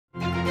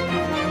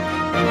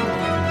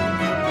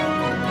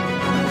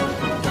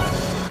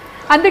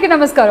అందరికీ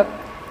నమస్కారం.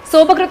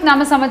 శోభకృత్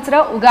నామ సంవత్సర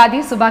ఉగాది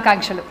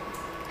శుభాకాంక్షలు.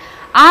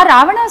 ఆ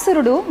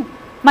రావణాసురుడు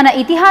మన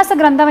ఇతిహాస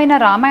గ్రంథమైన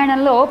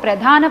రామాయణంలో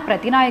ప్రధాన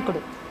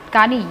ప్రతినాయకుడు.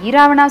 కానీ ఈ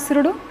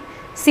రావణాసురుడు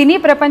సినీ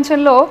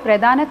ప్రపంచంలో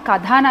ప్రధాన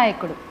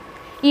కథానాయకుడు.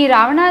 ఈ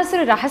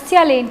రావణాసురు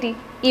రహస్యాలు ఏంటి?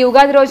 ఈ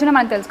ఉగాది రోజున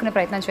మనం తెలుసుకునే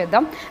ప్రయత్నం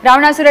చేద్దాం.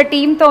 రావణాసుర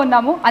టీంతో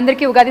ఉన్నాము.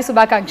 అందరికీ ఉగాది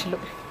శుభాకాంక్షలు.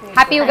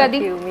 హ్యాపీ ఉగాది.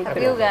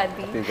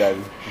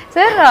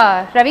 సార్,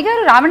 రవి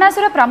గారు,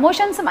 రావణాసుర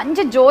ప్రమోషన్స్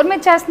మంచి జోర్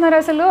మీద చేస్తున్నారు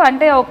అసలు.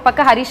 అంటే ఒక పక్క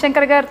హరీష్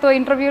శంకర్ గారితో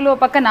ఇంటర్వ్యూలో, ఒక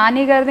పక్క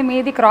నాని గారిది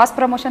మీది క్రాస్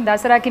ప్రమోషన్,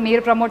 దసరాకి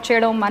మీరు ప్రమోట్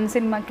చేయడం, మన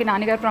సినిమాకి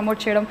నాని గారు ప్రమోట్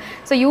చేయడం.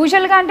 సో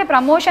యూజువల్గా అంటే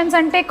ప్రమోషన్స్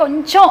అంటే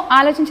కొంచెం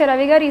ఆలోచించే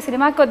రవి గారు ఈ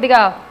సినిమాకి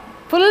కొద్దిగా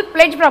ఫుల్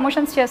ప్లెడ్జ్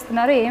ప్రమోషన్స్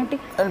చేస్తున్నారు. ఏమిటి?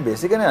 అండ్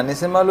బేసిక్గా అన్ని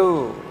సినిమాలు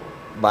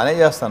బాగానే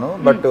చేస్తాను.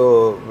 బట్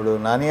ఇప్పుడు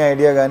నాని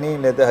ఐడియా కానీ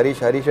లేదా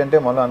హరీష్ అంటే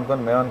మనం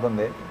మేము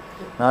అనుకుంది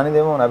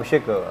నానిదేమో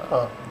అభిషేక్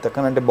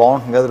తక్కనంటే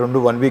బాగుంటుంది కదా,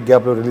 1 వీక్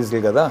గ్యాప్లో రిలీజ్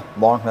కదా,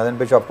 బాగుంటుంది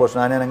అనిపించి ఆఫ్ కోర్స్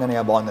నాని అనగానే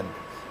బాగుందని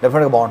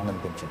డెఫినెట్గా బాగుంటుంది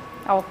అనిపించింది.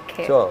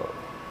 ఓకే, సో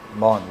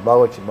బాగా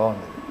వచ్చింది,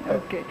 బాగుంది.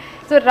 Okay,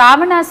 so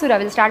Ravanasura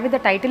will start with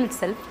the title it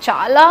self.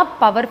 చాలా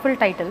పవర్ఫుల్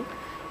టైటిల్,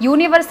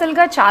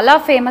 యూనివర్సల్గా చాలా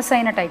ఫేమస్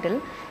అయిన title.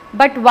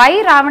 But why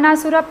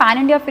Ravanasura pan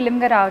India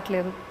ఫిల్మ్గా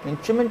రావట్లేదు?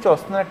 ఇంచుమించు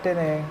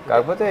వస్తున్నట్టేనే,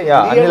 కాకపోతే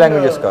అన్ని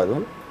లాంగ్వేజెస్ కాదు,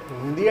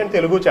 హిందీ అండ్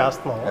తెలుగు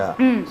చేస్తున్నాం.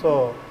 సో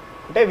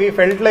అంటే వీ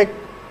ఫెల్ట్ లైక్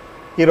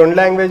ఈ 2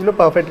 లాంగ్వేజ్లు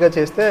పర్ఫెక్ట్గా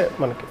చేస్తే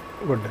మనకి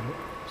గుడ్ అని.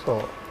 సో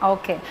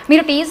ఓకే,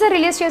 మీరు టీజర్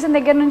రిలీజ్ చేసిన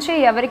దగ్గర నుంచి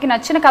ఎవరికి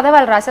నచ్చిన కథ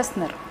వాళ్ళు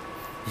రాసేస్తున్నారు.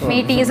 మీ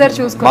టీజర్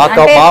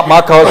చూసుకుంటే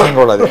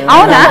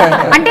అవునా?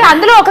 అంటే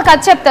అందులో ఒక కథ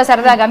చెప్తా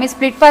సరదాగా, మీ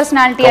స్ప్లిట్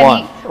పర్సనాలిటీ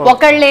అని,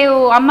 ఒకళ్ళు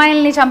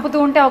అమ్మాయిల్ని చంపుతూ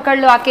ఉంటే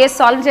ఒకళ్ళు ఆ కేసు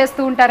సాల్వ్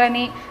చేస్తూ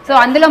ఉంటారని. సో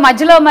అందులో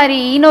మధ్యలో మరి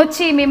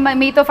ఈయనొచ్చి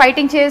మీతో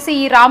ఫైటింగ్ చేసి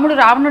ఈ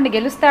రావణుడిని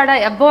గెలుస్తాడా?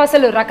 అబ్బో,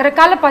 అసలు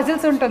రకరకాల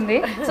పజిల్స్ ఉంటుంది.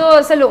 సో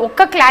అసలు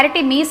ఒక్క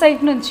క్లారిటీ మీ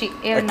సైడ్ నుంచి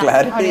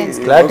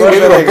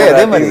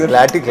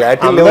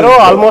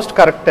ఆల్మోస్ట్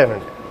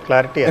కరెక్టేనండి,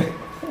 క్లారిటీ అది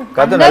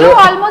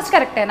ఆల్మోస్ట్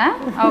కరెక్టేనా?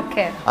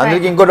 ఓకే,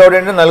 అందుకే ఇంకో డౌట్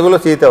ఏంటంటే నలుగురిలో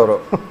సీత ఎవరు?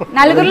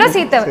 నలుగురిలో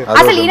సీత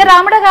అసలు ఈయన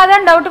రాముడా కాదా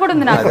అని డౌట్ కూడా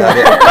ఉంది నాకు.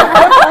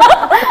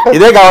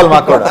 ఇదే కావాలి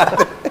మాకు కూడా.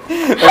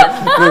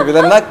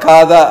 విలన్నా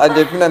కాదా అని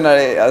చెప్పి నన్ను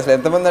అసలు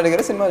ఎంతమంది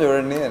అడిగారు సినిమా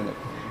చూడండి అని.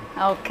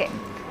 ఓకే,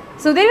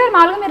 సుధీర్ గారు,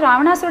 మామూలుగా మీరు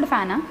రావణాసురుడు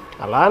ఫ్యానా?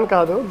 అలా అని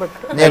కాదు, బట్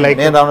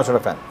నేను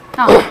రావణాసురుడు ఫ్యాన్.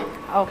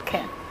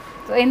 ఓకే,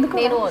 సో ఎందుకు?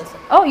 నేను also.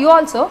 Oh, you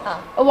also.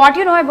 What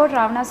you know about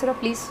Ravanasura,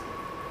 please?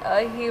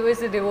 He was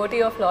a devotee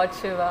of Lord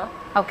Shiva.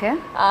 Okay.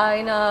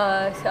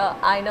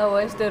 Aina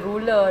was the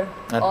ruler.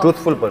 A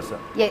truthful person.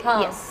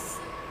 Yes.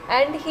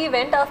 And he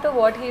went after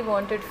what he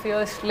wanted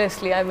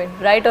fearlessly. I mean,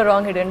 right or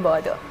wrong, he didn't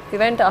bother. He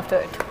went after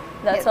it.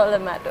 That's all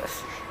that matters.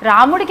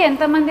 రాముడికి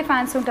ఎంతమంది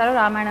fans ఉంటారో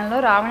రామాయణంలో,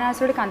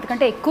 రావణాసురుడికి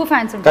అంతకంటే ఎక్కువ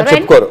fans ఉంటారు.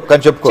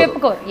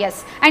 చెప్పుకోరు.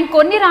 Yes. And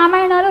కొన్ని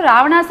రామాయణాలు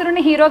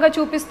రావణాసురుడిని హీరోగా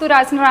చూపిస్తూ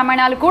రాసిన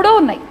రామాయణాలు కూడా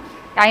ఉన్నాయి.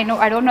 I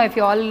don't know if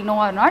you all know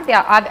are not.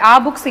 ఆ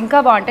బుక్స్ ఇంకా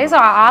బాగుంటాయి. సో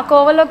ఆ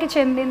కోవలోకి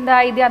చెందిందా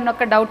ఇది అన్న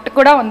ఒక డౌట్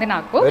కూడా ఉంది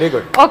నాకు.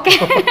 ఓకే,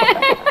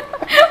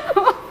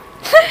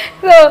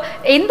 సో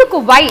ఎందుకు,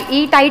 వై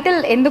ఈ టైటిల్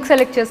ఎందుకు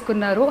సెలెక్ట్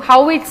చేసుకున్నారు? How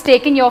it's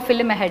taking your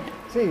film ahead?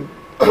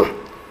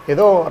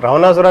 ఏదో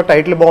రావణాసుర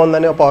టైటిల్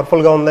బాగుందని,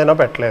 పవర్ఫుల్గా ఉందనో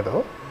పెట్టలేదు.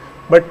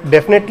 But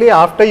definitely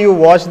after you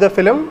watch the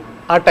film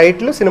ఆ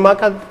టైటిల్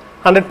సినిమాకి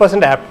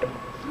 100% యాప్ట్.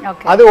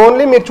 అది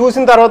ఓన్లీ మీరు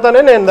చూసిన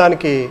తర్వాతనే నేను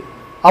దానికి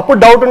అప్పుడు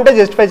డౌట్ ఉంటే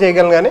జస్టిఫై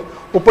చేయగలను, కానీ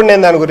ఇప్పుడు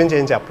నేను దాని గురించి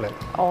ఏం చెప్పలేను.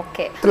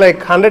 Okay, like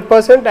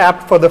 100%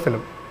 apt for the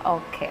film.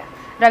 Okay,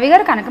 Ravi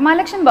గారు,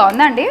 కనకమహాలక్ష్మి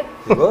బాగుందా అండి?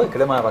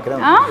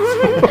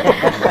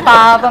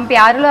 పాపం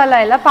ప్యారులో అలా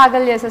ఎలా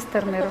పాగలు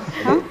చేసేస్తారు మీరు?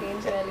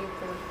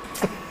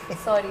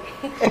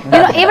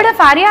 ఈవిడ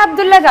ఫారియా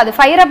అబ్దుల్లా కాదు,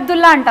 ఫైర్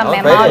అబ్దుల్లా అంటాం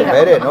మేము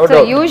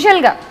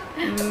యూజువల్ గా.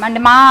 అంటే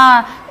మా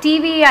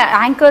టీవీ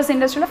యాంకర్స్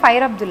ఇండస్ట్రీలో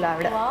ఫైర్ అబ్దుల్లా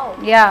ఆవిడ.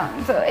 యా,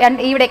 అండ్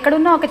ఈవిడ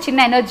ఎక్కడున్నా ఒక చిన్న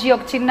ఎనర్జీ,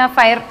 ఒక చిన్న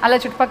ఫైర్ అలా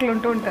చుట్టుపక్కల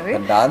ఉంటూ ఉంటుంది.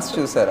 డాన్స్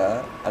చూసారా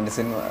అంటే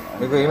సినిమా?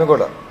 ఈమె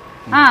కూడా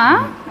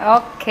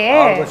ఓకే,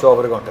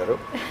 సూపర్గా ఉంటారు.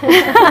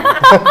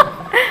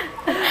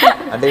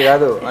 అంటే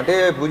కాదు, అంటే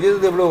పూజ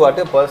ఎప్పుడు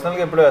అంటే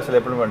పర్సనల్గా ఎప్పుడు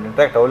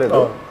ఇంటరాక్ట్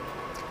అవ్వలేదు.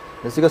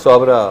 బేసిక్గా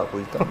సోబరా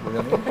పూజితాం,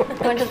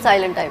 కొంచెం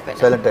సైలెంట్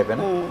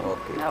అయిపోయినా.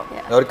 ఓకే,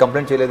 ఎవరికి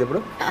కంప్లైంట్ చేయలేదు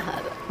ఇప్పుడు?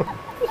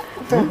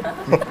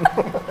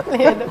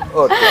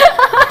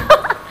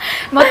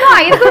 మొత్తం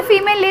 5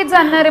 ఫీమేల్ లీడ్స్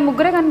అన్నారు,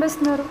 3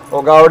 కనిపిస్తున్నారు.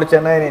 ఒక ఆవిడ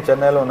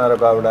చెన్నైలో ఉన్నారు,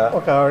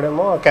 ఒక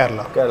ఆవిడేమో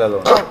కేరళలో.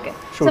 ఓకే,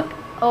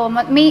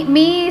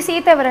 మీ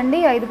సీత ఎవరండి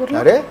 5గురిలో?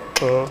 అరే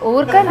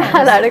ఊరికన్నా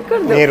అలా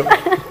అడగకూడదు.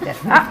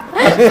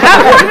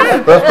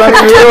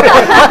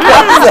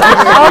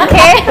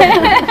 ఓకే,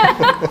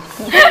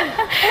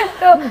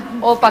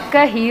 ఓ పక్క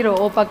హీరో,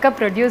 ఓ పక్క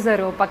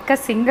ప్రొడ్యూసర్, ఓ పక్క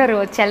సింగర్,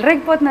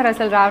 చెలరేగిపోతున్నారు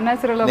అసలు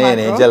రావణాసురలో.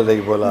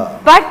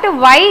 But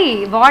why,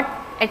 what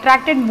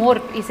attracted more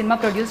ఈ సినిమా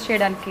ప్రొడ్యూస్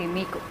చేయడానికి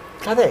మీకు?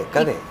 కదే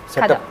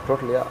సెటప్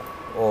టోటల్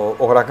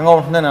ఒక రకంగా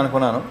ఉంటుందని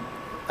అనుకున్నాను.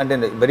 అంటే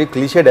వెరీ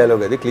క్లీషే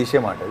డైలాగ్, అది క్లీషే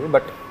మాట అది.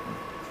 బట్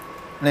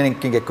నేను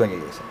ఇంకెక్కువ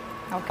ఎంజాయ్ చేశాను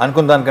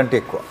అనుకున్న దానికంటే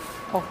ఎక్కువ.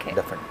 ఓకే,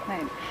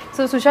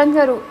 సో సుశాంత్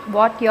గారు,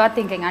 వాట్ యు ఆర్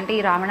థింకింగ్? అంటే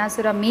ఈ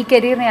రావణాసుర మీ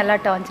కెరీర్ని ఎలా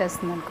టర్న్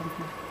చేస్తుంది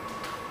అనుకుంటున్నారు?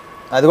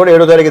 అది కూడా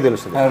 7వ తారీఖు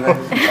తెలుస్తుంది.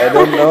 ఐ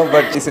డోంట్ నో,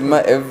 బట్ ఈ సినిమా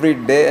ఎవ్రీ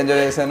డే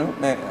ఎంజాయ్ చేశాను.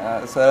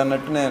 సార్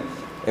అన్నట్టు నేను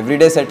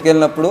ఎవ్రీడే సెట్కి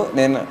వెళ్ళినప్పుడు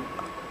నేను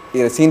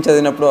ఈ సీన్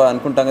చదివినప్పుడు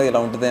అనుకుంటాం కదా ఇలా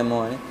ఉంటుందేమో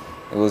అని.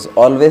 It was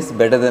always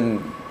better then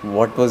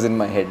what was in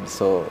my head.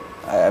 So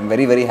I'm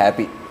very very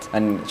happy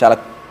and చాలా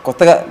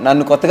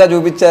నన్ను కొత్తగా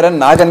చూపించారని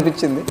నాకు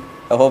అనిపించింది.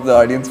 I hope the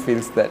audience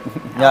feels that.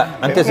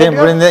 అంతే సేమ్.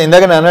 ఇప్పుడు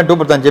ఇందాక నేను అన్నట్టు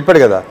ఇప్పుడు తను చెప్పాడు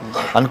కదా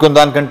అనుకున్న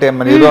దానికంటే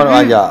మన హీరో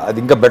అది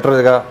ఇంకా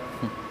బెటర్గా.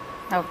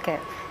 ఓకే.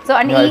 సో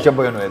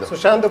అంటే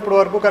సుశాంత్ ఇప్పుడు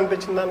వరకు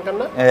కనిపించిన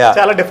దానికన్నా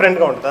చాలా డిఫరెంట్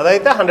గా ఉంటుంది.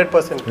 అదైతే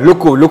 100%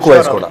 లుక్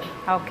వైజ్ కూడా.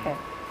 Okay.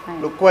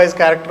 Look wise,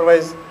 character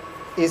wise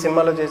ఈ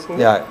సినిమాలో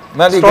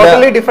చేసింది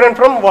totally different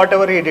from what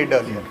ever he did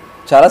earlier.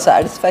 చాలా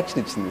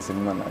సాటిస్ఫాక్షన్ ఇచ్చింది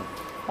సినిమా నాకు.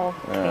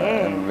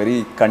 Very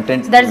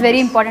content. That's very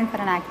important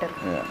for an actor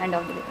and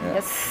of the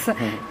yes.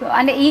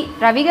 అంటే ఈ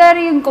రవి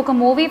గారి ఇంకొక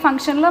మూవీ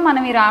ఫంక్షన్లో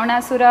మనం ఈ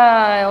రావణాసుర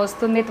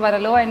వస్తుంది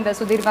త్వరలో అండ్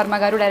సుధీర్ వర్మ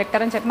గారు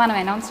డైరెక్టర్ అని చెప్పి మనం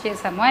అనౌన్స్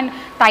చేసాము. అండ్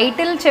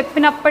టైటిల్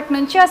చెప్పినప్పటి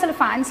నుంచి అసలు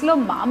ఫ్యాన్స్లో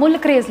మామూలు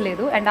క్రేజ్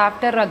లేదు. అండ్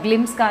ఆఫ్టర్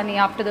గ్లిమ్స్ కానీ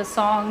after the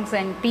songs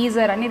and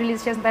teaser అన్ని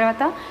రిలీజ్ చేసిన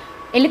తర్వాత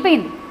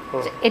వెళ్ళిపోయింది.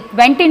 It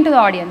went into the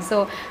audience. So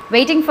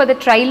waiting for the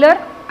trailer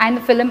and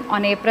the film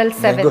on April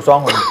 7th.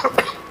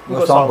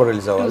 Song కూడా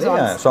రిలీజ్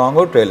అవ్వాలి. సాంగ్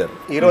ట్రైలర్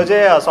ఈ రోజే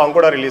ఆ సాంగ్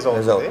కూడా రిలీజ్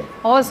అవుతుంది.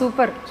 ఓ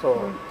సూపర్. సో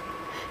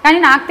కానీ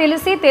నాకు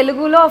తెలిసి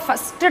తెలుగులో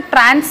ఫస్ట్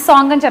ట్రాన్స్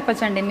సాంగ్ అని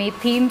చెప్పొచ్చండి మీ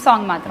థీమ్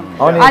సాంగ్ మాత్రం.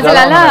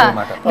 అసలు అలా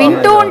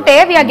వింటూ ఉంటే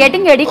we are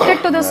getting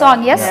addicted to the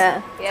song. Yes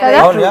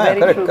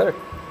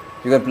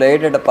You can play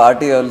it at a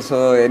party also,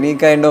 any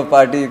kind of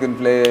party you can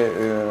play.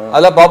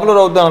 అలా పాపులర్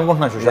అవుతాం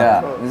అనుకుంటున్నాను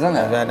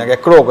సుశాంత్. నాకు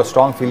ఎక్కడో ఒక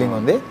స్ట్రాంగ్ ఫీలింగ్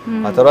ఉంది.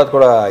 ఆ తర్వాత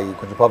కూడా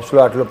కొంచెం పబ్స్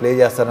లో అట్లా ప్లే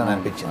చేస్తారని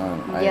అనిపించింది.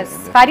 Yes.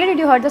 Faria,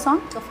 did you heard the song?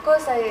 Of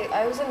course,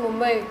 I was in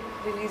Mumbai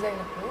release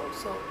అయినప్పుడు.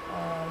 So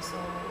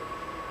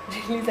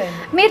release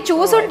అయినప్పుడు మీరు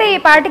చూసుంటే ఈ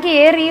పాటకి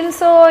ఏ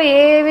రీల్స్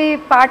ఏవి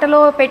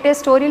పాటలో పెట్టే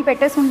స్టోరీలు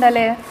పెట్టేసి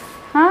ఉండాలి.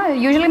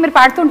 యూజువల్లీ మీరు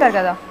పాడుతుంటారు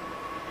కదా.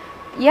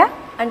 యా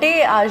అంటే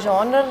ఆ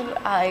genre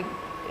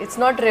it's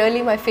not really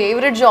my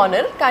favourite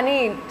genre, కానీ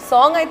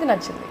సాంగ్ అయితే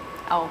నచ్చింది.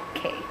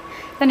 ఓకే.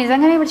 సో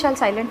నిజంగానే ఇప్పుడు చాలా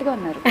సైలెంట్గా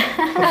ఉన్నారు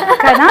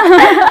కదా.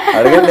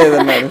 అడగండి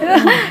ఏదన్నారు.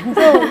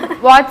 So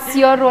what's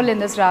your role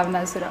in this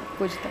Ravanasura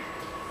Pujitha?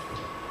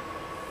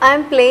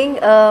 I'm playing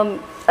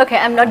okay,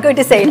 I'm not going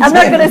to say it. I'm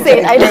not going to say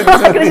it. I know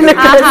I'm going to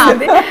look at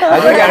it.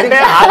 అంటే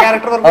ఆ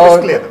character వరకు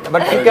risk లేదు.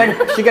 But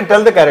she can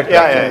tell the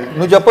character.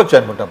 నువ్వు చెప్పొచ్చు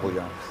అనుకుంటా పూజ.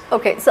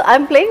 Okay, so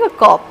I'm playing a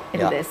cop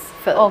in this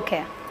film.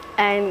 Okay.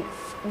 And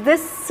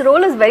this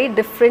role is very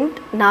different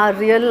na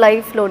real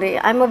life lone.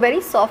 I'm a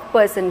very soft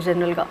person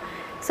general ga.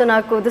 So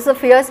naku this is a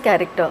fierce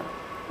character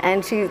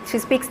and she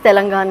speaks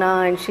Telangana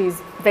and she's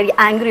very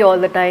angry all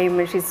the time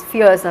and she's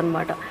fierce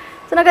anamata.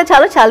 So naku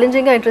chala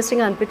challenging ga interesting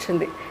ga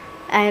anpichindi.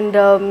 And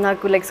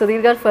naku like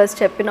Sudhir gar first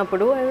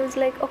cheppinappudu I was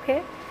like okay,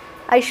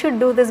 I should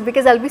do this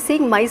because I'll be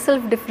seeing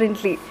myself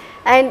differently.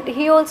 And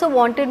he also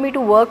wanted me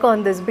to work on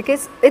this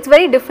because it's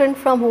very different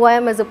from who I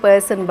am as a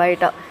person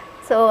baita.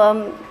 So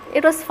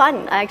it was fun.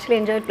 I actually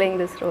enjoyed playing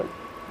this role.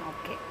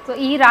 Okay. So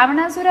ఈ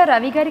రావణాసుర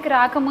రవి గారికి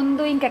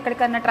రాకముందు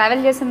ఇంకెక్కడికన్నా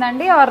travel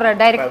చేసిందండి are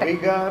direct? Ravi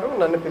గారు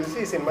నన్ను పిలిచి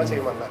ఈ cinema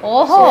చేయమన్నారు.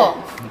 ఓహో.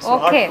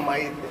 Okay.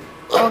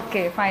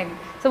 Okay fine.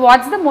 So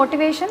what's the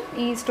motivation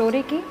ఈ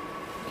స్టోరీకి?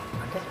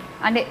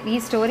 అంటే ఈ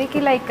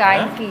స్టోరీకి లైక్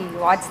ఆయనకి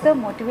వాట్స్ ద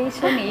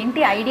మోటివేషన్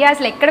ఏంటి ఐడియా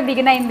అసలు ఎక్కడ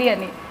బిగిన్ అయింది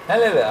అని?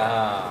 లేదు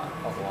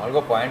ఒక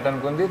మామూలుగా పాయింట్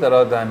అనుకుంది.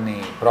 తర్వాత దాన్ని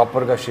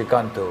ప్రాపర్గా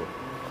శ్రీకాంత్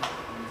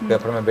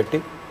పేపర్ మీద పెట్టి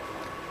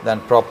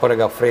దాన్ని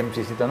ప్రాపర్గా ఫ్రేమ్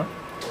చేసి తను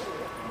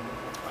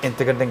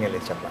ఎంతకంటే వెళ్ళి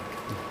చెప్పాలి.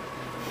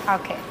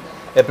 ఓకే.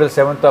 April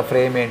 7th ఆ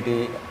ఫ్రేమ్ ఏంటి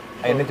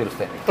అవన్నీ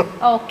తెలుస్తాయి.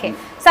 ఓకే.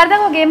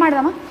 సరదాగా ఒక గేమ్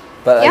ఆడదామా?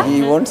 ఈ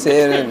వోంట్ సే.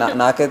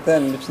 నాకైతే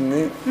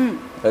అనిపించింది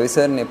రవి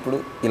సార్ని ఎప్పుడు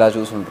ఇలా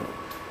చూసుంటారు.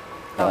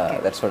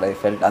 That's what I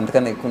felt.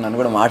 అందుకని ఎక్కువ నన్ను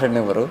కూడా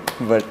మాట్లాడినవ్వరు.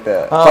 బట్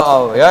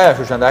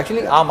సుశాంత్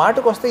యాక్చువల్లీ ఆ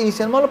మాటకు వస్తే ఈ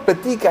సినిమాలో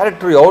ప్రతి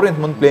క్యారెక్టర్ ఎవరు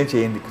ఇంతకుముందు ప్లే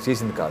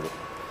చేసింది కాదు.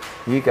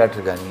 ఈ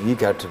క్యారెక్టర్ కానీ ఈ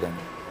క్యారెక్టర్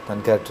కానీ తన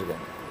క్యారెక్టర్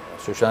కానీ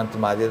సుశాంత్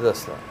మాదేది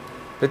అసలు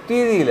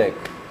ప్రతిదీ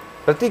లైక్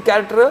ప్రతి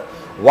క్యారెక్టర్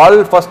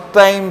వాళ్ళు ఫస్ట్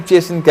టైం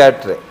చేసిన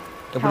క్యారెక్టరే,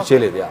 ఎప్పుడు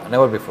చేయలేదు.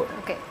 Never before.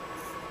 Okay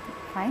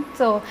fine.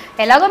 So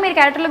ఎలాగో మీరు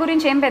క్యారెక్టర్ల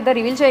గురించి ఏం పెద్ద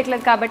రివీల్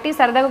చేయట్లేదు కాబట్టి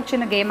సరదాగా ఒక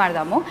చిన్న గేమ్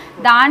ఆడదాము.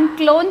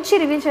 దాంట్లోంచి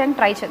రివీల్ చేయడానికి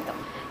ట్రై చేద్దాం.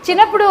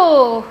 చిన్నప్పుడు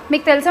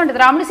మీకు తెలిసి ఉంటుంది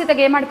రాముడు సీత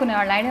గేమ్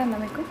ఆడుకునేవాళ్ళు. ఐడియా ఉందా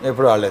మీకు?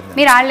 ఎప్పుడు ఆడలేదు.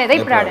 మీరు ఆడలేదా?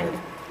 ఇప్పుడు ఆడండి.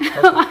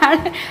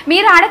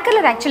 మీరు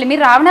ఆడక్కర్లేదు యాక్చువల్లీ,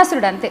 మీరు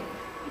రావణాసురుడు అంతే.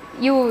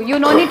 You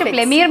know need to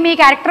play. మీరు మీ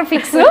క్యారెక్టర్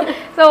ఫిక్స్.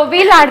 సో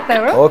వీళ్ళు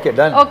ఆడతారు. Okay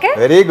done. Okay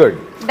very good.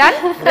 Done.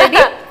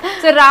 Ready?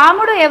 So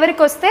రాముడు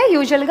ఎవరికి వస్తే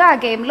యూజువల్గా ఆ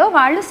గేమ్లో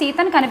వాళ్ళు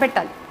సీతను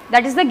కనిపెట్టాలి.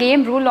 That is the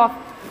game rule of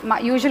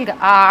యూజువల్గా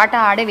ఆ ఆట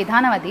ఆడే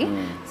విధానం అది.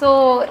 సో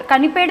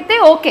కనిపెడితే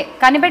ఓకే,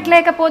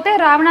 కనిపెట్టలేకపోతే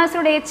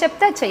రావణాసురుడు ఏది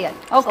చెప్తే అది చెయ్యాలి.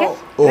 Okay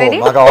ready?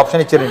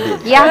 ఆప్షన్ ఇచ్చారండి.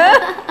 Yeah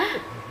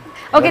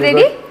okay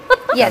ready?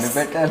 yes.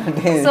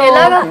 So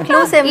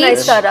clues ఏమైనా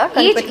ఇస్తారా?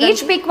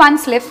 each pick one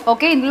slip.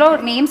 Okay ఇందులో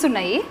నేమ్స్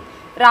ఉన్నాయి.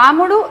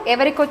 రాముడు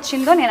ఎవరికి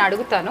వచ్చిందో నేను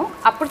అడుగుతాను,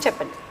 అప్పుడు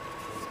చెప్పండి.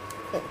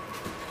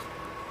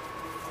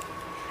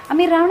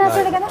 మీరు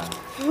రావణాసురుడు కదా?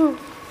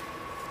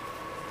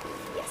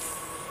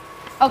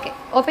 Okay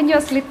open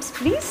your slips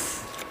please.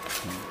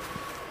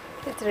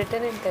 It's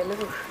written in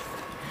Telugu.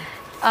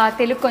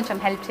 Telugu కొంచెం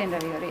హెల్ప్ చేయండి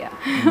రవి గారు.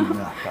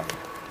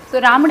 సో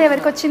రాముడు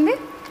ఎవరికి వచ్చింది?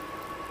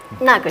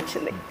 నాకు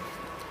వచ్చింది.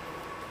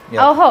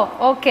 ఓహో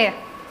ఓకే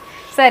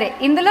సరే.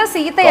 ఇందులో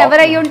సీత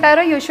ఎవరై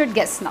ఉంటారో you should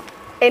guess now.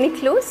 Any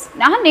clues?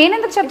 నేను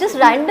ఎందుకు చెప్తా, జస్ట్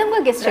ర్యాండమ్ గా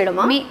గెస్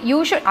చేయడమా? యూ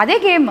షుడ్, అదే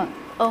గేమ్.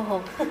 ఓహో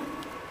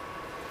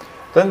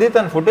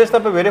తన ఫుటేజ్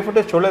తప్ప వేరే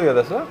ఫుటేజ్ చూడలేదు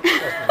కదా సార్?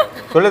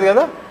 చూడలేదు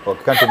కదా?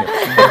 Okay continue.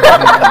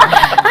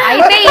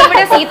 అయితే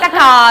ఈవిడ సీత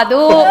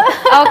కాదు.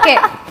 Okay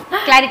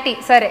clarity.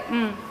 సరే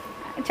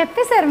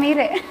చెప్తే సార్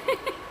మీరే.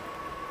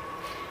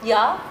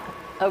 యా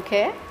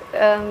ఓకే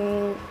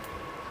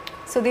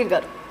సుధీర్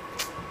గారు.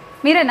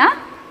 మీరేనా?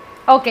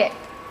 ఓకే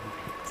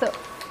సో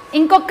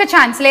ఇంకొక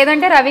ఛాన్స్,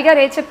 లేదంటే రవి గారు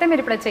ఏది చెప్తే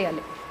మీరు ఇప్పుడు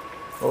చేయాలి.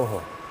 ఓహో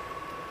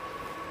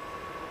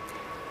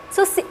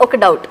సో ఒక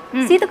డౌట్,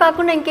 సీత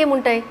కాకుండా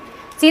ఇంకేముంటాయి?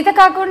 సీత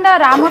కాకుండా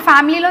రామ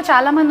ఫ్యామిలీలో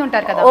చాలా మంది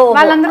ఉంటారు కదా,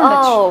 వాళ్ళందరూ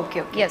ఉండొచ్చు. Okay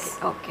okay yes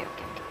okay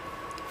okay.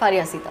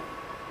 Faria Sita.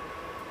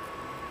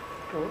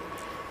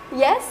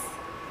 Yes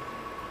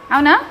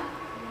అవునా?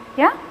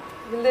 Yeah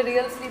will the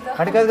real Sita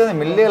అంటే కాదు కదా,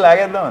 మెల్లిగా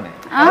లాగేద్దామని.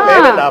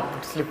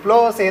 స్లిప్ లో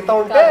సీత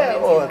ఉంటే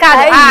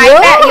కాదు.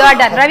 You are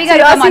done. రవి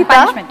గారు come on,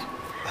 punishment.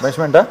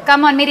 పనిష్మెంటా?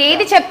 Come on, మీరు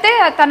ఏది చెప్తే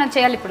తను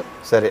చేయాలి ఇప్పుడు.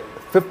 సరే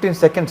 15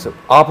 సెకండ్స్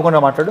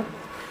ఆపకుండా మాట్లాడు.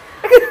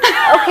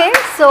 ఓకే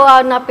సో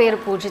నా పేరు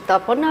పూజిత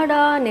పొన్నాడా,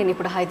 నేను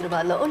ఇప్పుడు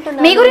హైదరాబాద్ లో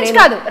ఉంటున్నాను. మీ గురించి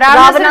కాదు,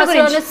 రావణాసురుడు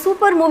రావణాసురుడు గురించి.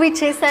 సూపర్ మూవీ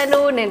చేశాను,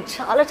 నేను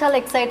చాలా చాలా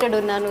ఎక్సైటెడ్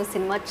ఉన్నాను.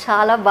 సినిమా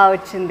చాలా బాగా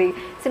వచ్చింది,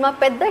 సినిమా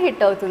పెద్ద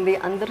హిట్ అవుతుంది,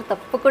 అందరూ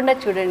తప్పకుండా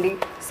చూడండి.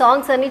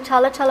 సాంగ్స్ అన్ని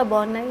చాలా చాలా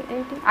బాగున్నాయి.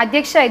 ఏంటి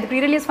అధ్యక్ష, ఇది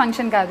ప్రీ రిలీజ్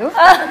ఫంక్షన్ కాదు,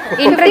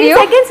 ఇంటర్వ్యూ.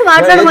 సెకండ్స్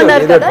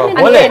మాట్లాడమన్నారు కదా,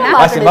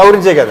 ఆ సినిమా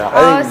గురించే కదా.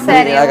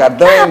 సరే నాకు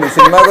అర్థమైంది,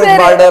 సినిమా గురించి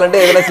మాట్లాడాలంటే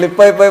ఏదైనా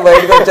స్లిప్ అయిపోయి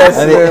బయటకు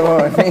వచ్చేస్తుందేమో.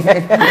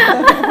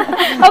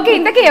 ఓకే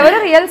ఇంతకీ ఎవరు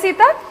రియల్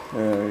సీత?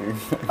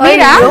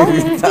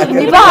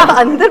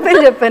 అందరి పేరు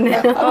చెప్పాను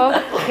నేను.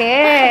 Okay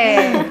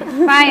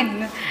fine.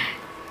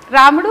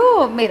 రాముడు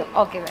మీరు.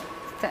 Okay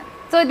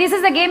so this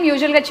is the game.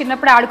 Usual గా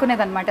చిన్నప్పుడు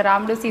ఆడుకునేది అనమాట,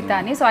 రాముడు సీత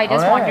అని. So I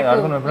just wanted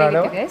to play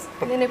with you guys.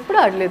 నేను ఎప్పుడు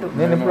ఆడలేదు.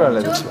 నేను ఎప్పుడు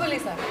ఆడలేదు.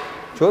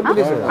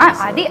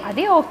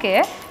 అది ఓకే.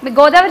 మీ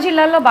గోదావరి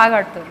జిల్లాలో బాగా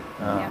ఆడుతారు.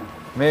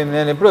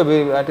 నేను ఎప్పుడు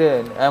అంటే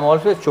I'm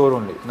also Chor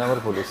only, never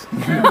police.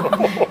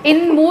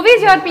 In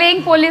movies you are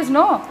playing police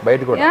no?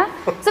 బయట కూడా.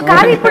 సో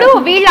కాదు, ఇప్పుడు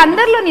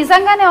వీళ్ళందరిలో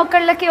నిజంగానే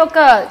ఒకళ్ళకి ఒక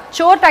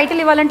చోర్ టైటిల్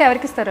ఇవ్వాలంటే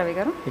ఎవరికి ఇస్తారు రవి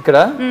గారు? ఇక్కడ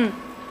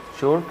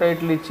చోర్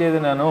టైటిల్ ఇచ్చేది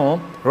నేను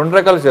రెండు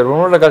రకాల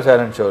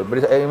సైలెంట్ చోర్.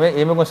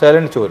 ఏమి కొంచెం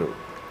సైలెంట్ చోరు.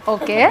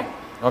 ఓకే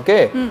ఓకే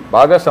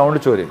బాగా సౌండ్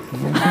చోరీ.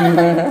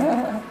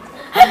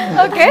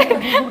 ఓకే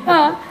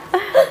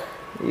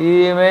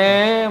ఈమె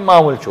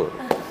మామూలు చోరు.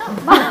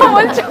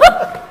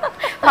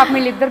 పాప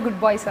వీళ్ళిద్దరు గుడ్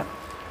బాయ్స్.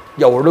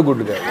 ఎవడు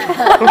గుడ్ కాదు,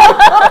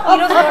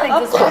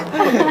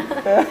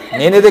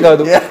 నేనైతే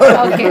కాదు.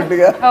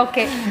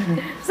 ఓకే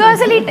సో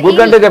అసలు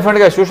గుడ్ అంటే డెఫినెట్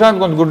గా సుశాంత్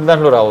కొంచెం గుడ్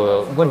దాంట్లో రావు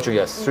కొంచెం.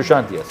 Yes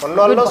Sushant, yes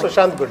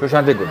Sushant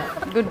good.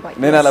 Good bye.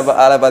 నేను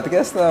అలా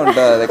బతికేస్తా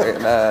ఉంటా,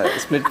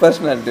 స్ప్లిట్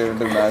పర్సనాలిటీ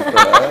ఉంటుంది నాకు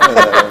కూడా.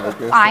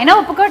 ఆయన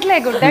ఒప్పుకోవట్లే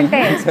గుడ్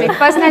అంటే, స్ప్లిట్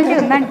పర్సనాలిటీ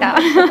ఉందంట.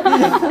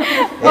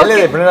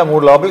 లేదు ఎప్పుడైనా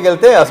 3 లోపలికి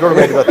వెళ్తే అసలు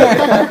బయటకు వస్తాయి.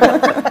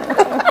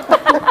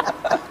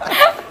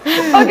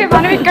 ఓకే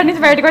మనం ఇక్కడ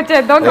నుంచి బయటకు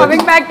వచ్చేద్దాం.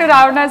 Coming back to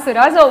Ravanasura.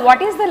 So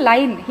what is the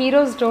line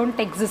heroes don't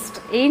exist?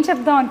 ఏం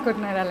చెప్దాం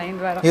అనుకుంటున్నారు ఆ లైన్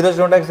ద్వారా? Heroes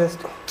don't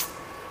exist.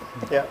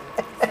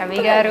 రవి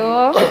గారు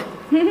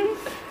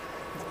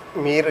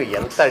మీరు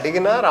ఎంత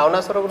అడిగినా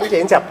రావణాసుర గురించి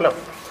ఏం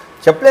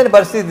చెప్పలేని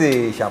పరిస్థితి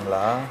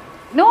శ్యామలా.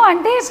 నో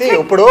అంటే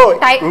ఇప్పుడు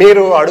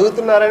మీరు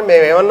అడుగుతున్నారని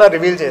మేము ఏమన్నా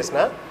రివీల్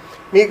చేసినా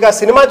మీకు ఆ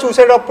సినిమా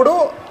చూసేటప్పుడు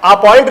ఆ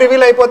పాయింట్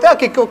రివీల్ అయిపోతే ఆ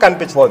కిక్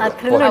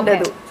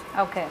కనిపించదు.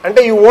 అంటే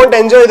you won't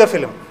enjoy the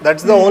film.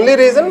 That's the only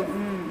reason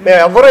మేము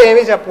ఎవరో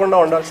ఏమీ చెప్పకుండా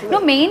ఉండాల్సింది.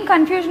 మెయిన్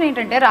కన్ఫ్యూజన్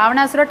ఏంటంటే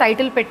రావణాసుర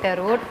టైటిల్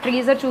పెట్టారు,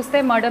 ట్రీజర్ చూస్తే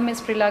మర్డర్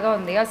మిస్టరీ లాగా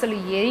ఉంది. అసలు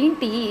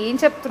ఏంటి ఏం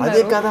చెప్తున్నారు?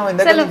 అదే కదా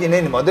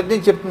నేను మొదటి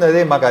నుంచి చెప్తుంది,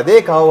 అదే మాకు అదే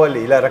కావాలి,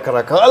 ఇలా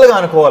రకరకాలుగా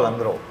అనుకోవాలి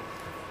అందరూ.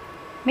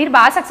 మీరు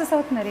బాగా సక్సెస్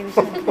అవుతున్నారు ఈ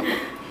విషయం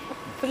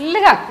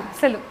ఫుల్గా.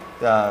 అసలు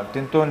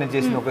తింతో నేను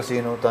చేసిన ఒక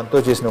సీను,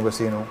 తనతో చేసిన ఒక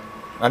సీను,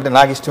 అంటే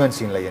నాకు ఇష్టమైన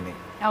సీన్లు అవన్నీ.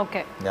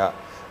 ఓకే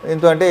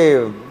ఎంతో అంటే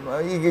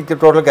ఈ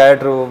టోటల్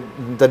క్యారెక్టర్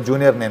ఇంత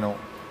జూనియర్ నేను.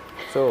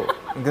 సో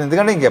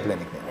ఎందుకంటే ఇంక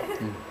చెప్పలేను నేను.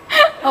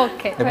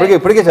 ఓకే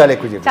ఇప్పటికే చాలా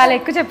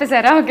ఎక్కువ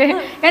చెప్పేశారా? ఓకే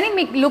కానీ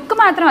మీకు లుక్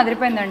మాత్రం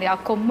అదిరిపోయిందండి. ఆ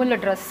కొమ్ముల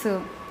డ్రెస్,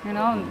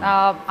 యూనో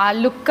ఆ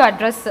లుక్, ఆ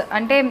డ్రెస్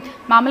అంటే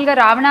మామూలుగా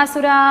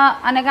రావణాసుర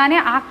అనగానే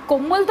ఆ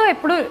కొమ్ములతో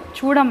ఎప్పుడు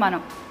చూడం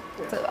మనం.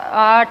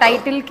 ఆ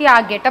టైటిల్కి ఆ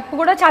గెటప్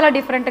కూడా చాలా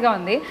డిఫరెంట్గా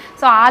ఉంది.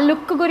 సో ఆ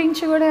లుక్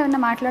గురించి కూడా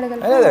ఏమన్నా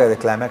మాట్లాడగలరు?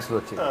 క్లైమాక్స్లో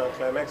వచ్చేది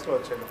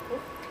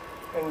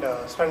and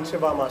stunt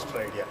Shiva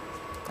master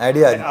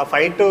idea ఆ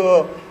ఫైట్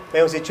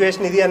మేము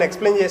సిచ్యువేషన్ ఇది అని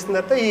ఎక్స్ప్లెయిన్ చేసిన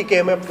తర్వాత ఈ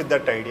came up with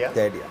that idea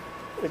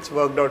it's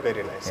worked out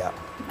very nice.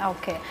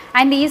 Okay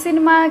and ఈ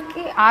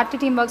సినిమాకి ఆర్ట్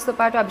టీమ్ వర్క్స్ తో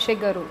పాటు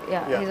అభిషేక్ గారు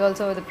is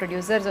also the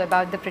producer.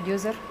 About the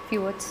producer few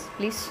words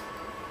please.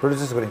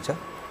 Producers గురించా?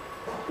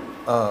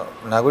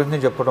 నా గురించి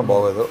నేను చెప్పడం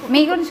బాగోదు.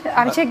 మీ గురించి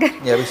అభిషేక్ గారు?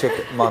 అభిషేక్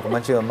మాకు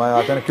మంచి,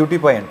 అతను క్యూటీ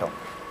పై అంటాం.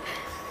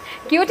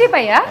 క్యూటీ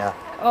పైయా?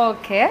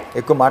 ఓకే.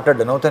 ఎక్కువ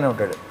మాట్లాడు, నవ్వుతూనే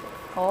ఉంటాడు,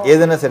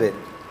 ఏదైనా సరే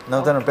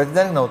నవ్వుతాను,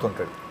 ప్రతిదానికి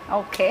నవ్వుతుంటాడు.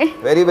 ఓకే.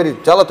 వెరీ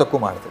చాలా తక్కువ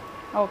మాట్లాడతాడు.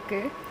 ఓకే.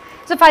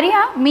 సో ఫరియా,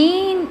 మీ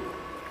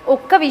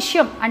ఒక్క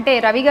విషయం అంటే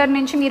రవి గారి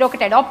నుంచి మీరు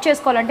ఒకటి అడాప్ట్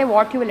చేసుకోవాలంటే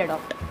what you will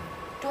adopt?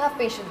 To have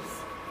patience.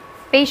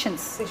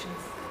 Patience.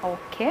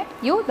 Okay,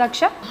 you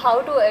Daksha? How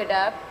to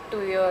adapt to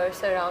your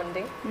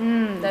surrounding.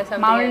 That's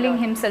something I moulding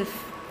learned. Himself.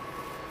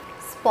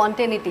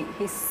 Spontaneity.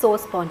 He's so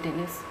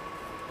spontaneous.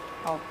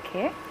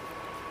 Okay,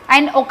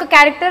 and ఒక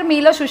character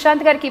మీలో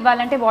సుశాంత్ గారికి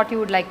ఇవ్వాలంటే what you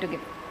would like to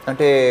give?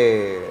 అంటే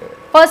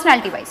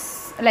personality vice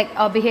like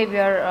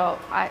behaviour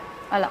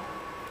అలా.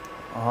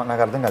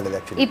 నాకు అర్థం కాలేదు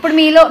actually. ఇప్పుడు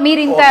మీలో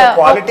మీరు ఇంత ఒక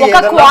quality ఒక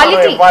ఏదన్నా క్వాలిటీ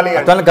మనం ఇవ్వాలి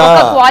అంటే. అతనికి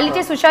ఒక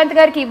క్వాలిటీ సుశాంత్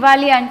గారికి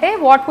ఇవ్వాలి అంటే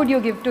what would you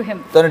give to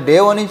him? తను డే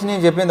 1 నుంచి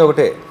నేను చెప్పింది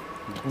ఒకటే,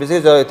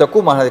 బేసిక్గా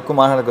ఎక్కువ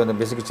మాట్లాడకుండా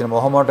బేసిక్ ఇచ్చిన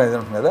మొహమాటం ఏదో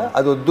ఉంటుంది కదా,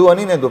 అది వద్దు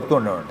అని నేను దొప్పుతూ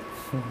ఉండేవాడిని.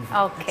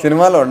 ఓకే,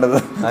 సినిమాలో ఉండదు.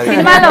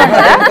 సినిమాలో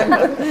ఉందా?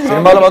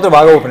 సినిమాలో మాత్రం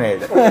బాగా ఓపెన్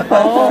అయ్యేది.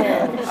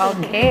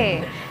 Okay,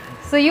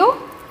 so you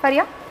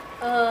Faria?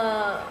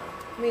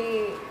 మీ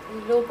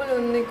లోపల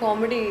ఉన్న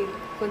కామెడీ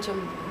కొంచెం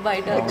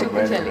బయట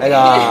చూపించాలి.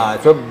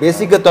 సో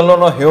బేసిక్గా తనలో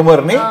ఉన్న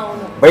హ్యూమర్ని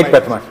బయట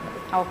పెట్టమంట.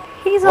 Okay,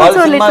 He's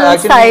also a little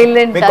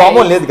silent. Me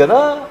combo లేదు కదా?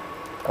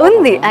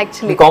 Undi మీ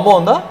actually. కాంబో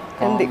ఉందా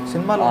Undi.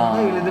 సినిమాలో?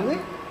 ఉందా వీళ్ళిద్దరిది?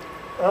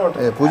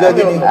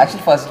 పూజాది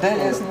యాక్చువల్ ఫస్ట్ డే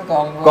చేసిన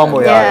combo.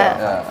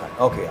 Yeah.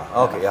 Okay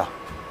okay yeah,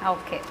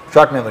 okay.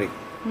 Short memory.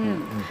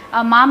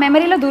 మా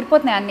మెమరీలో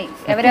దూరిపోతున్నాయి అన్ని,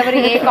 ఎవరెవరు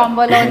ఏ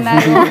కాంబోలో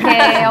ఉన్నారు. ఓకే,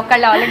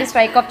 ఒకళ్ళు ఆల్రెడీ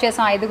స్ట్రైక్ ఆఫ్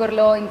చేసాం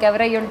 5గురిలో,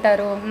 ఇంకెవరై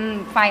ఉంటారు.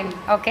 Fine,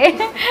 okay.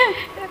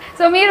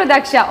 సో మీరు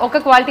దక్ష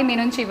ఒక క్వాలిటీ మీ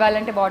నుంచి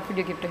ఇవ్వాలంటే what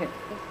would you give to him?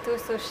 To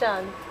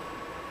Sushanth.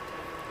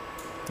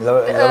 Love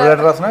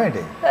letter రాసినా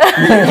ఏంటి?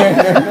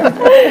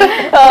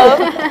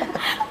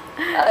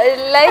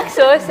 Like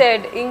so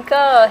said,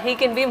 Inka he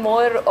can be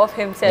more of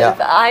himself.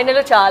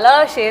 Aynalo chala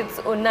shades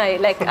unnai,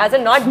 like as a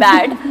not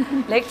bad,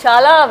 like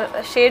chala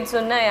shades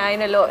unnai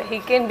aynalo. He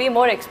can be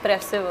more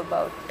expressive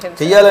about himself.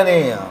 చెయ్యాలని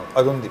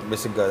అది ఉంది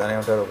బేసిక్గా, దాని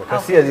ఏమంటారు, ఒక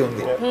కసి అది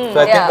ఉంది. So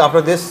I think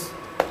after this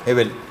he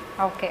will.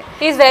 Okay,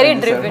 He's very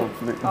driven.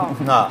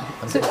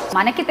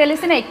 మనకి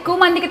తెలిసిన ఎక్కువ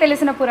మందికి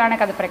తెలిసిన పురాణ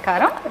కథ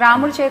ప్రకారం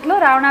రాముడి చేతిలో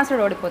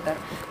రావణాసురుడు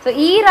ఓడిపోతారు. సో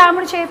ఈ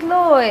రాముడి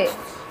చేతిలో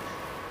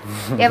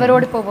ఎవరు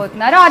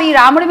ఓడిపోబోతున్నారు, ఆర్ ఈ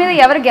రాముడి మీద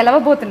ఎవరు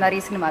గెలవబోతున్నారు ఈ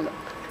సినిమాలో?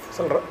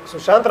 అసలు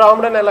సుశాంత్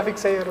రాముడు అని ఎలా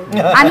ఫిక్స్ అయ్యారు?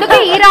 అందుకే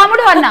ఈ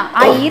రాముడు అన్న,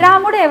 ఆ ఈ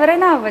రాముడు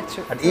ఎవరైనా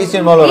అవ్వచ్చు. ఈ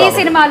సినిమాలో ఈ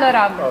సినిమాలో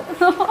రాముడు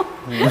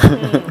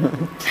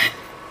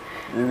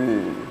ఇది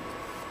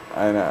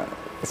ఆయన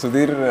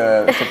సుధీర్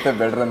చెప్తే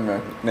బెటర్ అని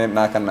నేను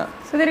నాకన్నా.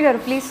 సుధీర్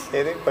గారు ప్లీజ్.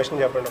 ఏది క్వశ్చన్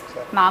చెప్పండి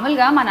ఒకసారి.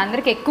 మామూలుగా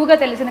మనందరికి ఎక్కువగా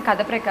తెలిసిన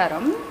కథ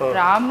ప్రకారం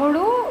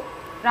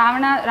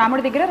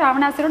రాముడి దగ్గర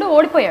రావణాసురుడు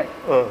ఓడిపోయాడు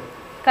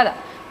కదా,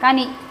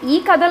 కానీ ఈ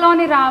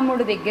కథలోని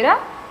రాముడి దగ్గర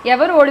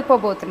ఎవరు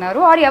ఓడిపోబోతున్నారు,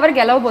 ఆర్ ఎవరు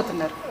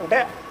గెలవబోతున్నారు? అంటే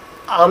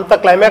అంత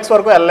క్లైమాక్స్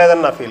వరకు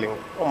వెళ్ళలేదని నా ఫీలింగ్,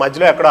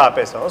 మధ్యలో ఎక్కడో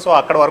ఆపేసాం. సో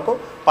అక్కడ వరకు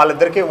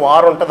వాళ్ళిద్దరికి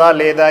వార్ ఉంటుందా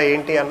లేదా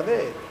ఏంటి అన్నది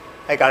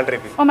ఐ కాంట్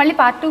రిపీట్. మళ్ళీ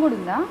పార్ట్ 2 కూడా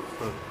ఉందా?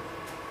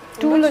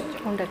 2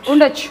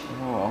 ఉండొచ్చు.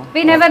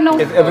 We never know.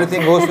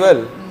 Everything goes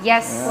well.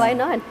 yes, Why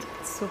not?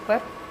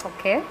 Super.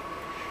 Okay,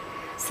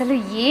 అసలు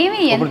ఏమి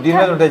ఇప్పుడు దీని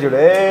మీద ఉంటాయి చూడు,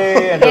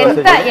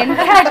 ఎంత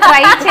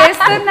ట్రై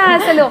చేస్తున్నా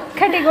అసలు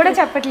ఒక్కటి కూడా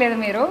చెప్పట్లేదు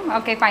మీరు.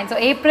 Okay fine. So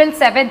April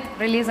 7th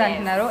release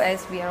అంటున్నారు.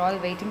 Yes, we are all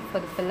waiting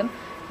for the film.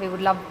 We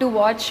would love to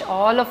watch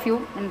all of you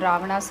in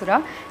Ravanasura.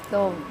 So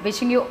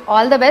wishing you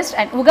all the best.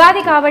 And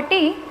Ugadi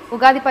కాబట్టి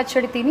ఉగాది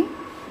పచ్చడి తిని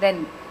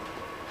దెన్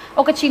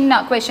ఒక చిన్న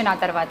క్వశ్చన్ ఆ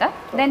తర్వాత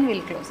then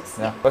will close.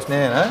 First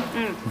నేనేనా?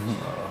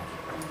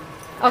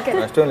 Okay,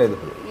 కష్టం లేదు,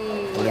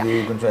 ఇది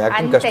కొంచెం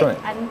యాక్టింగ్ కష్టమే.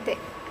 అంతే.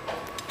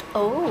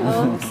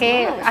 ఓకే,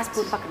 ఆ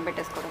స్పూన్ పక్కన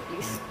పెట్టేసుకోవడం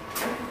please.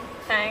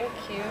 Thank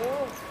you.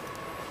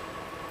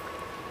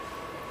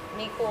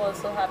 Niku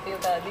also happy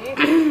Ugadi.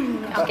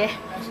 Okay,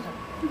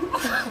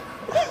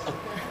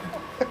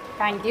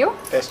 thank you.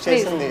 Test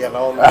చేసింది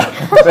ఎలా ఉంది?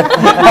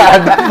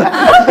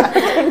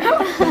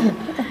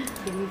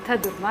 ఇంత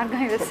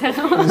దుర్మార్గం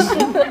వేస్తాను.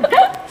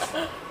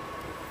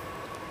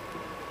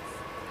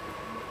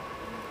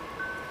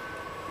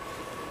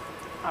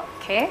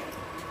 Okay,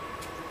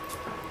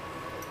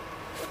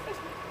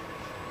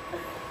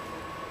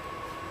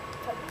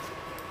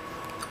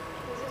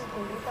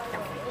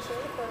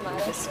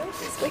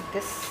 just like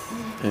this.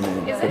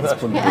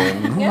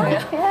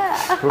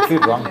 Totally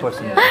wrong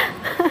person.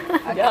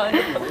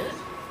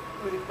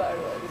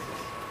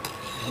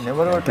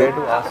 Never ever try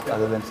to ask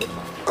other than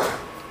cinema.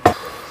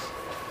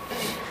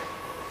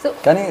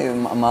 కానీ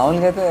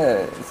మామూలుగా అయితే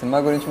సినిమా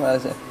గురించి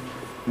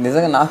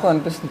నిజంగా నాకు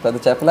అనిపిస్తుంది పెద్ద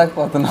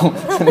చెప్పలేకపోతున్నాం.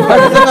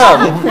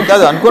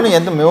 కాదు అనుకోని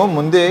ఎంత మేము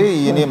ముందే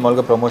ఈయన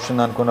మామూలుగా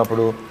ప్రమోషన్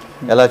అనుకున్నప్పుడు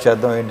ఎలా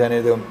చేద్దాం ఏంటి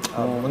అనేది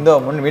ముందు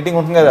మీటింగ్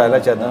ఉంటుంది కదా,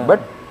 ఎలా చేద్దాం.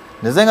 బట్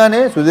నిజంగానే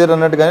సుధీర్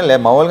అన్నట్టుగానే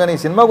మామూలుగానే ఈ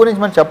సినిమా గురించి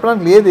మనం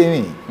చెప్పడానికి లేదు.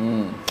 ఏమి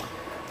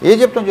ఏ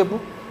చెప్తాం చెప్పు,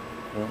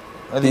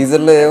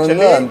 టీజర్లో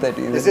ఏముందో అంతే.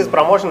 దిస్ ఇస్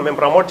ప్రమోషన్, మేము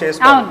ప్రమోట్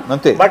చేసుకోవాలి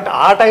అంతే. బట్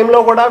ఆ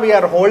టైంలో కూడా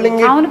వీఆర్ హోల్డింగ్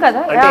ఇట్. అవును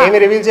కదా, అంటే ఏమి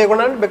రివీల్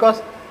చేయకుండా, బికాస్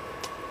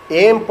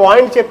ఏం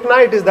పాయింట్ చెప్పినా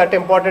it is that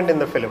important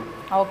in the film.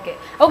 Okay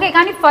okay,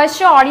 కానీ ఫస్ట్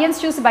షో ఆడియన్స్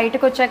చూసి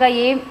బయటకు వచ్చాక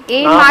ఏం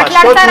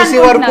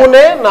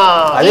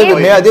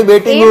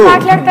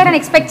మాట్లాడతారని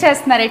ఎక్స్పెక్ట్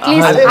చేస్తున్నారు.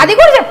 అట్లీస్ట్ అది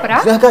కూడా చెప్పరా?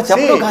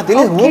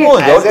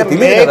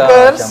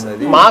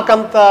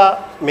 మాకంత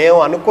మేము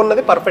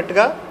అనుకున్నది పర్ఫెక్ట్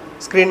గా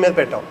స్క్రీన్ మీద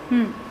పెట్టాం,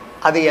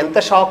 అది ఎంత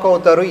షాక్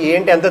అవుతారు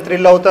ఏంటి, ఎంత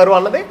థ్రిల్ అవుతారు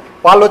అన్నది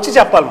వాళ్ళు వచ్చి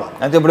చెప్పాలి మాకు.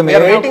 అంటే ఇప్పుడు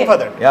వెయిటింగ్ ఫర్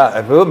దట్.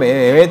 ఇప్పుడు మేము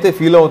ఏమైతే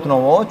ఫీల్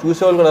అవుతున్నామో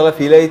చూసేవాళ్ళు కూడా అలా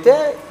ఫీల్ అయితే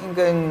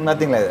ఇంకా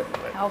నథింగ్ లేదు.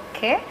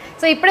 ఓకే,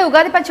 సో ఇప్పుడే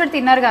ఉగాది పచ్చడి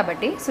తిన్నారు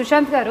కాబట్టి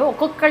సుశాంత్ గారు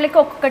ఒక్కొక్కళ్ళకి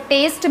ఒక్కొక్క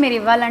టేస్ట్ మీరు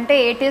ఇవ్వాలంటే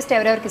ఏ టేస్ట్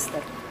ఎవరెవరికి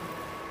ఇస్తారు?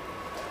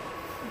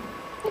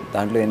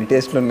 దాంట్లో ఎన్ని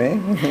టేస్ట్లు ఉన్నాయి?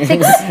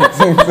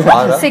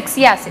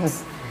 6.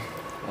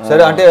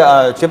 సరే అంటే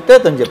చెప్తే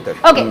తను చెప్తాడు.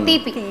 ఓకే,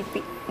 తీపి.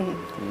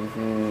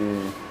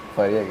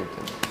 ఫరియా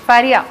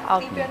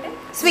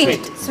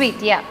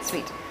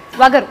స్వీట్.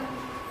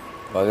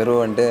 వగరు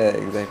అంటే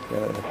ఎగ్జాక్ట్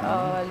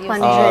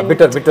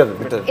బిటర్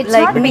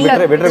లైక్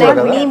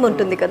నీమ్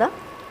ఉంటుంది కదా,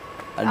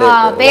 అంటే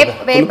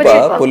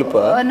పులుప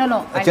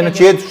చిన్న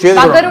చేదు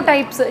వగరు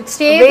టైప్స్,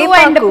 చేదు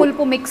అండ్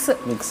పులుపు మిక్స్.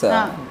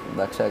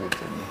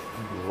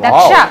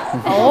 దక్ష.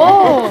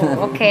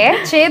 ఓకే,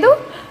 చేదు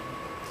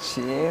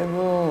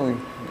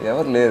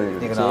ఎవరు లేదు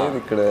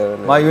ఇక్కడ,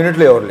 మా యూనిట్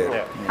లో ఎవరు లేదు.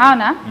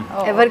 అవునా?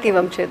 ఎవరికి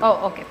ఇవ్వం చేదు.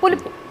 ఓకే,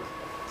 పులుపు.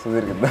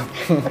 సుధీర్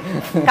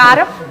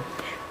కారం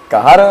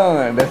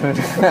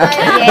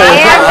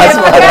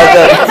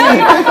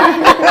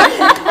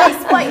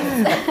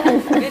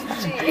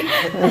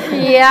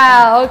యా,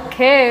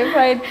 ఓకే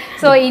ఫైన్.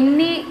 సో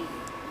ఇన్ని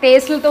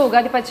టేస్ట్లతో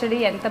ఉగాది పచ్చడి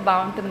ఎంత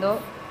బాగుంటుందో,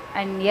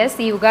 అండ్ ఎస్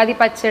ఈ ఉగాది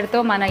పచ్చడితో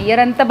మన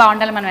ఇయర్ అంతా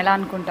బాగుండాలి మనం ఎలా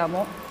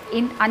అనుకుంటామో,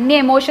 అన్ని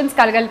emotions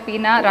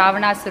కలగలిపిన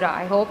Ravanasura,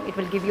 I hope it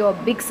will give you a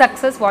big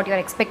success what you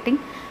are expecting.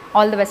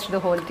 All the best to the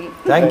whole team.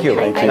 Thank you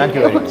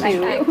very much.